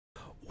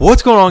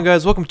What's going on,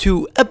 guys? Welcome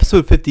to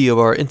episode 50 of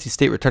our NC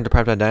State Return to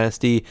Primetime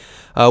Dynasty.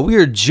 We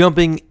are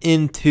jumping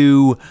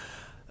into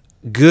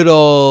good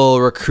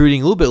old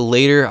recruiting a little bit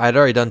later. I'd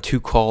already done 2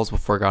 calls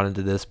before I got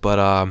into this,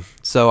 but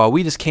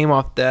we just came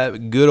off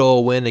that good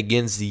old win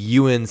against the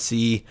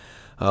UNC.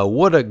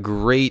 What a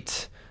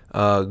great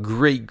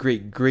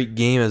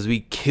game as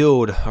we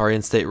killed our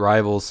in-state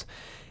rivals.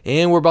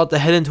 And we're about to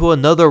head into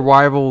another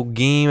rival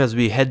game as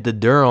we head to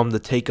Durham to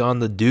take on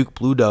the Duke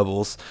Blue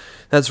Devils.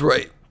 That's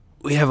right.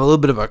 We have a little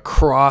bit of a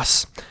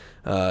cross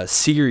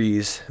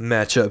series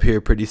matchup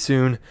here pretty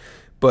soon.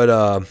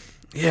 But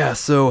yeah,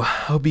 so I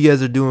hope you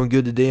guys are doing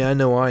good today. I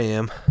know I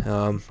am.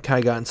 Kind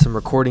of gotten some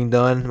recording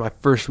done. My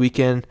first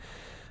weekend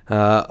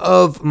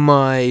of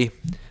my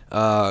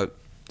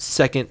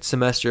second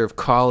semester of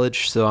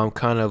college. So I'm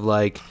kind of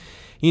like,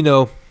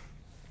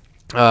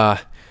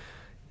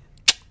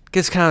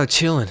 just kind of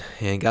chilling.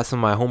 And got some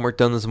of my homework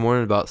done this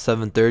morning about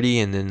 7:30.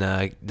 And then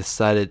I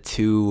decided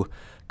to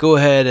go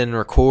ahead and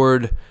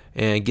record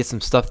and get some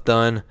stuff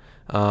done.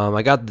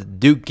 I got the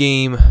Duke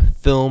game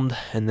filmed,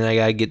 and then I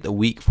got to get the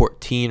Week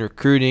 14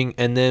 recruiting,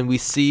 and then we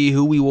see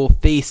who we will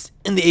face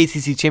in the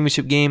ACC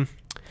Championship game.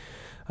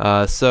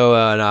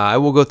 I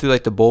will go through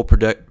like the bowl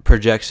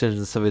projections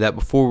and stuff like that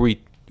before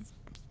we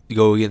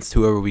go against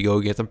whoever we go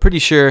against. I'm pretty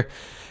sure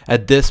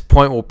at this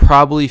point we'll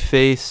probably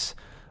face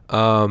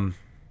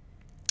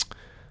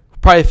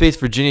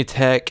Virginia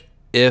Tech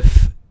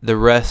if the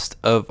rest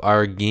of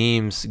our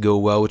games go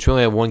well, which we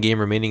only have 1 game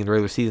remaining in the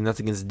regular season. That's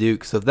against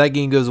Duke. So if that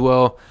game goes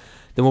well,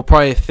 then we'll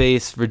probably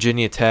face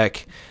Virginia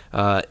Tech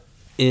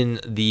in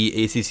the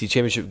ACC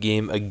Championship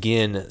game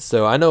again.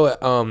 So I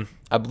know,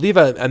 I believe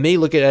I may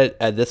look at it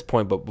at this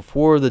point, but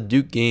before the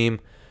Duke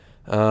game,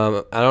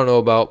 I don't know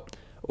about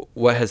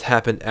what has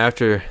happened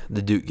after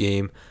the Duke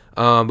game.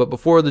 But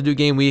before the Duke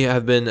game, we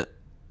have been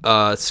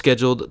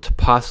scheduled to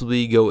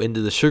possibly go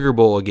into the Sugar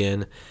Bowl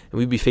again, and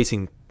we'd be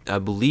facing, I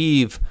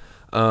believe,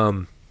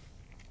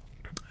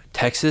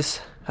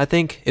 Texas. I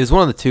think it was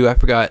one of the 2. I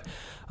forgot,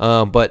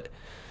 but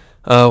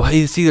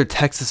it's either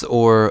Texas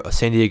or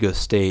San Diego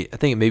State. I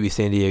think it may be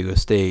San Diego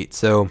State.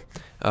 So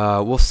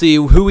we'll see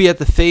who we have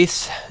to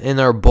face in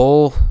our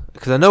bowl,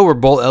 because I know we're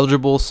bowl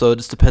eligible. So it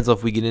just depends on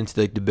if we get into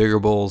like the bigger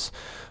bowls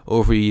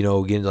or if we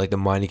get into like the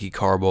Meineke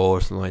Car Bowl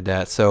or something like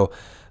that. So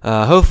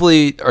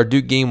hopefully our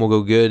Duke game will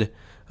go good.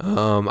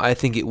 I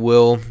think it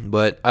will,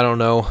 but I don't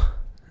know.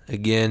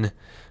 Again,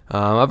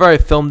 I've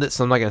already filmed it,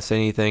 so I'm not going to say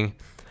anything.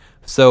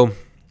 So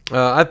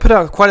I put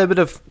out quite a bit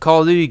of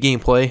Call of Duty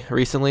gameplay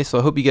recently, so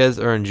I hope you guys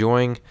are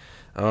enjoying.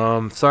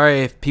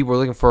 Sorry if people are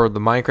looking for the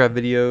Minecraft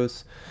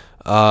videos.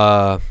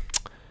 I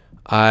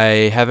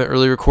haven't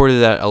really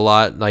recorded that a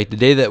lot. Like the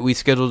day that we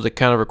scheduled to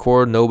kind of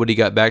record, nobody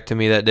got back to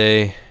me that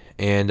day,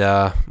 and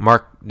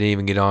Mark didn't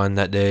even get on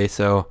that day.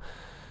 So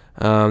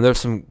there's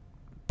some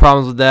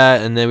problems with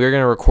that, and then we were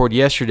going to record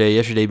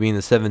yesterday being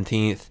the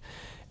 17th.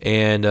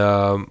 And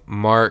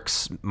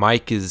Mark's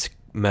mic is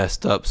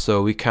messed up,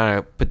 so we kind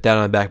of put that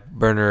on the back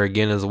burner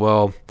again as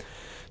well.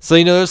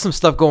 So there's some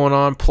stuff going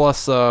on.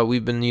 Plus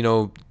we've been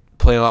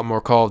playing a lot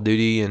more Call of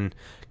Duty and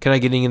kind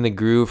of getting in the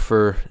groove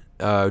for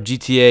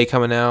GTA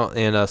coming out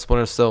and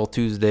Splinter Cell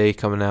Tuesday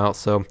coming out.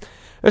 So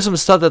there's some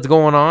stuff that's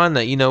going on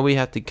that we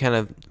have to kind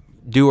of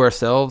do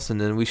ourselves, and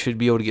then we should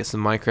be able to get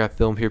some Minecraft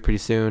film here pretty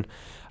soon.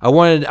 I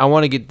want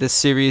to get this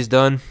series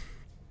done.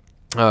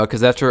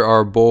 Because after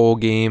our bowl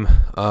game,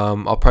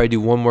 I'll probably do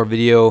 1 more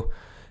video,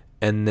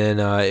 and then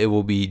it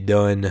will be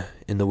done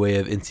in the way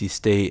of NC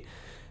State.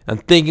 I'm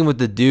thinking with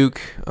the Duke,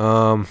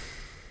 I'm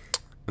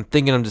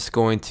thinking I'm just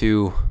going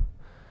to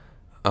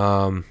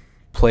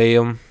play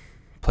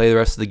the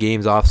rest of the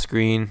games off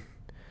screen,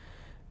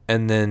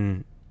 and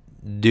then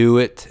do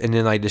it, and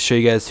then like to show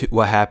you guys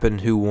what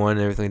happened, who won,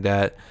 and everything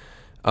like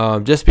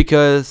that. Just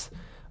because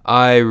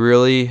I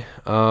really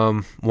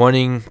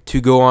wanting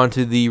to go on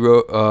to the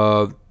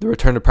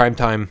return to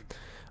primetime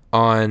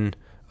on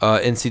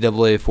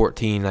NCAA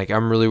 14. Like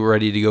I'm really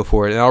ready to go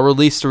for it, and I'll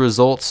release the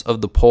results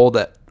of the poll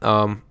that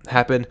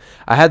happened.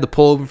 I had the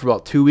poll open for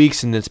about 2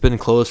 weeks, and it's been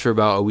closed for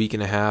about a week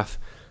and a half.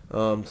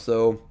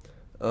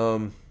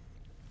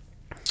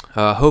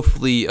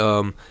 Hopefully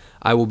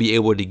I will be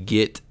able to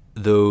get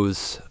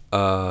those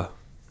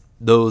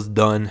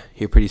done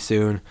here pretty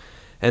soon.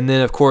 And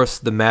then, of course,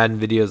 the Madden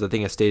videos, I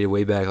think I stated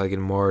way back like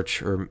in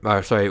March,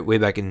 way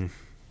back in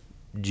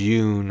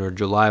June or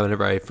July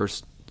whenever I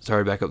first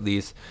started back up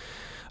these.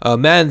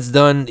 Madden's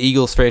done.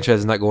 Eagles franchise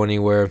is not going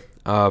anywhere,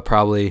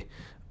 probably.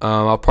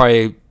 I'll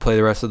probably play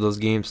the rest of those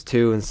games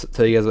too and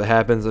tell you guys what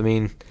happens. I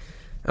mean,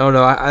 I don't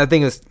know. I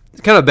think it's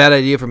kind of a bad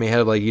idea for me to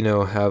have, like,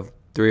 have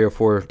 3 or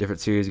 4 different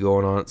series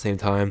going on at the same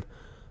time.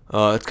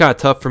 It's kind of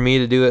tough for me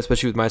to do it,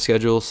 especially with my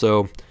schedule,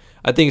 so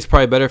I think it's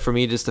probably better for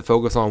me just to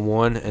focus on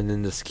one and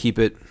then just keep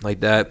it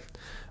like that.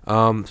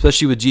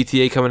 Especially with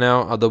GTA coming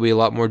out, there'll be a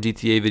lot more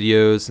GTA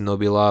videos, and there'll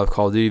be a lot of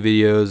Call of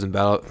Duty videos and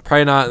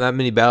probably not that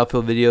many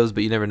Battlefield videos,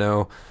 but you never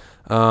know.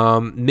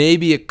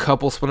 Maybe a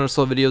couple Splinter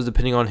Cell videos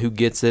depending on who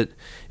gets it.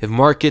 If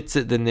Mark gets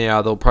it, then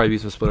yeah, there'll probably be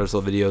some Splinter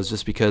Cell videos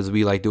just because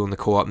we like doing the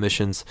co-op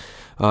missions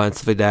and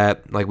stuff like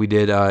that, like we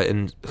did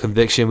in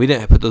Conviction. We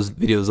didn't put those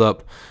videos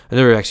up. I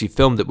never actually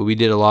filmed it, but we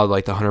did a lot of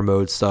like the hunter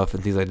mode stuff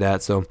and things like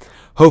that. So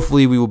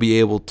hopefully we will be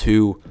able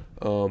to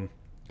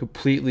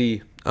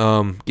completely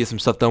get some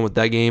stuff done with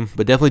that game.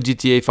 But definitely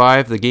GTA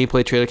 5. The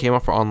gameplay trailer came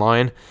out for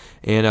online,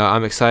 and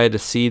I'm excited to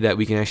see that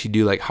we can actually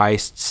do like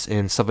heists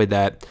and stuff like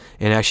that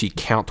and actually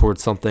count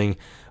towards something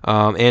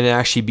and it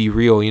actually be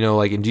real. You know,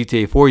 like in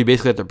GTA 4 you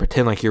basically have to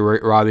pretend like you're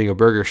robbing a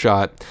burger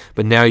shop,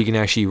 but now you can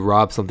actually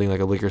rob something like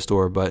a liquor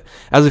store. But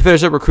as we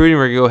finish up recruiting,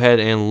 we're going to go ahead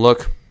and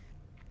look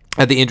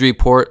at the injury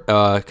report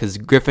because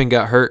Griffin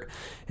got hurt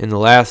in the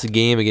last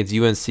game against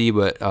UNC,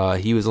 but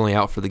he was only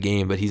out for the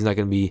game, but he's not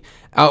going to be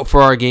out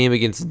for our game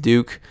against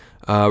Duke.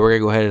 We're going to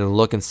go ahead and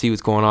look and see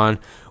what's going on.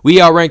 We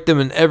outranked them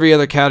in every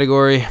other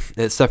category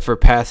except for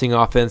passing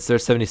offense. They're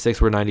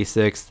 76, we're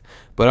 96th.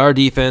 But our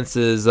defense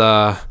is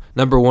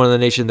number 1 in the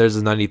nation. Theirs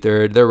is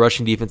 93rd. Their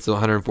rushing defense is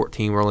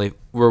 114.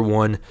 We're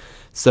 1.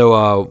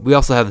 So we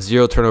also have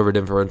 0 turnover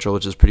differential,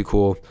 which is pretty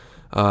cool.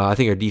 I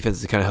think our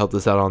defense has kind of helped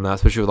us out on that,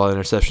 especially with all the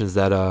interceptions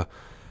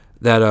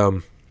that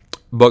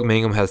Buck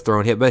Mangum has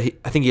thrown. But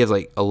I think he has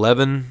like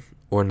 11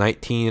 or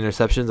 19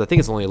 interceptions. I think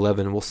it's only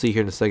 11. We'll see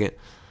here in a second.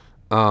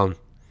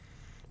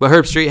 But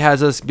Herb Street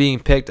has us being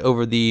picked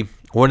over the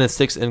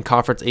 1-6 in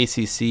conference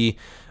ACC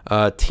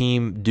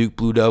team Duke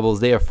Blue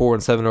Devils. They are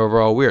 4-7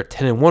 overall. We are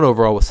 10-1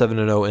 overall with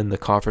 7-0 in the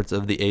conference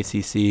of the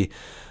ACC.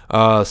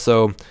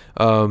 So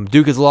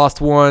Duke has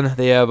lost one.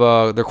 They have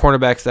their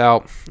cornerbacks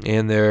out,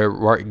 and their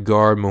right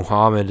guard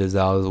Muhammad is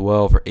out as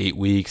well for 8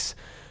 weeks.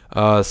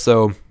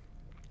 So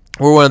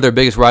we're one of their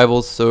biggest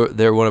rivals. So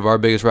they're one of our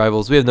biggest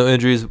rivals. We have no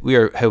injuries. We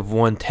have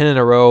won 10 in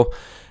a row.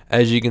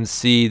 As you can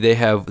see,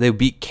 they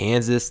beat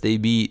Kansas. They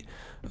beat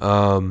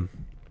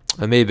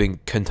it may have been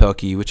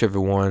Kentucky,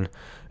 whichever one.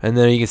 And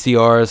then you can see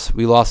ours.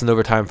 We lost in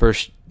overtime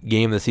first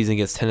game of the season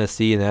against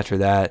Tennessee, and after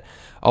that,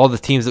 all the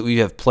teams that we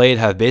have played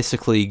have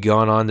basically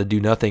gone on to do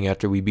nothing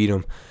after we beat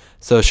them.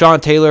 So Sean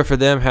Taylor for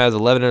them has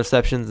 11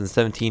 interceptions and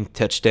 17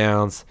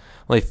 touchdowns,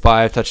 only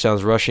 5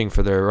 touchdowns rushing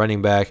for their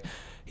running back.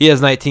 He has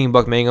 19,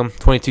 Buck Mangum,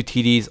 22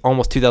 TDs,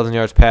 almost 2,000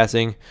 yards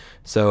passing.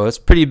 So it's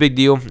a pretty big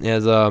deal.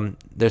 As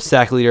their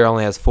sack leader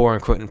only has 4,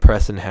 and Quentin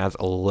Preston has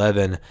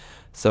 11.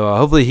 So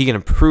hopefully he can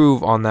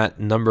improve on that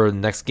number in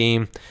the next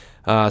game.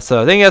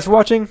 So thank you guys for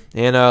watching,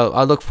 and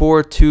I look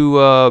forward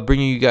to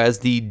bringing you guys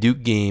the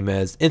Duke game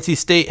as NC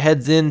State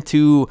heads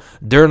into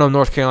Durham,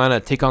 North Carolina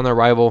to take on their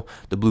rival,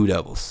 the Blue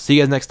Devils. See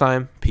you guys next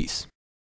time. Peace.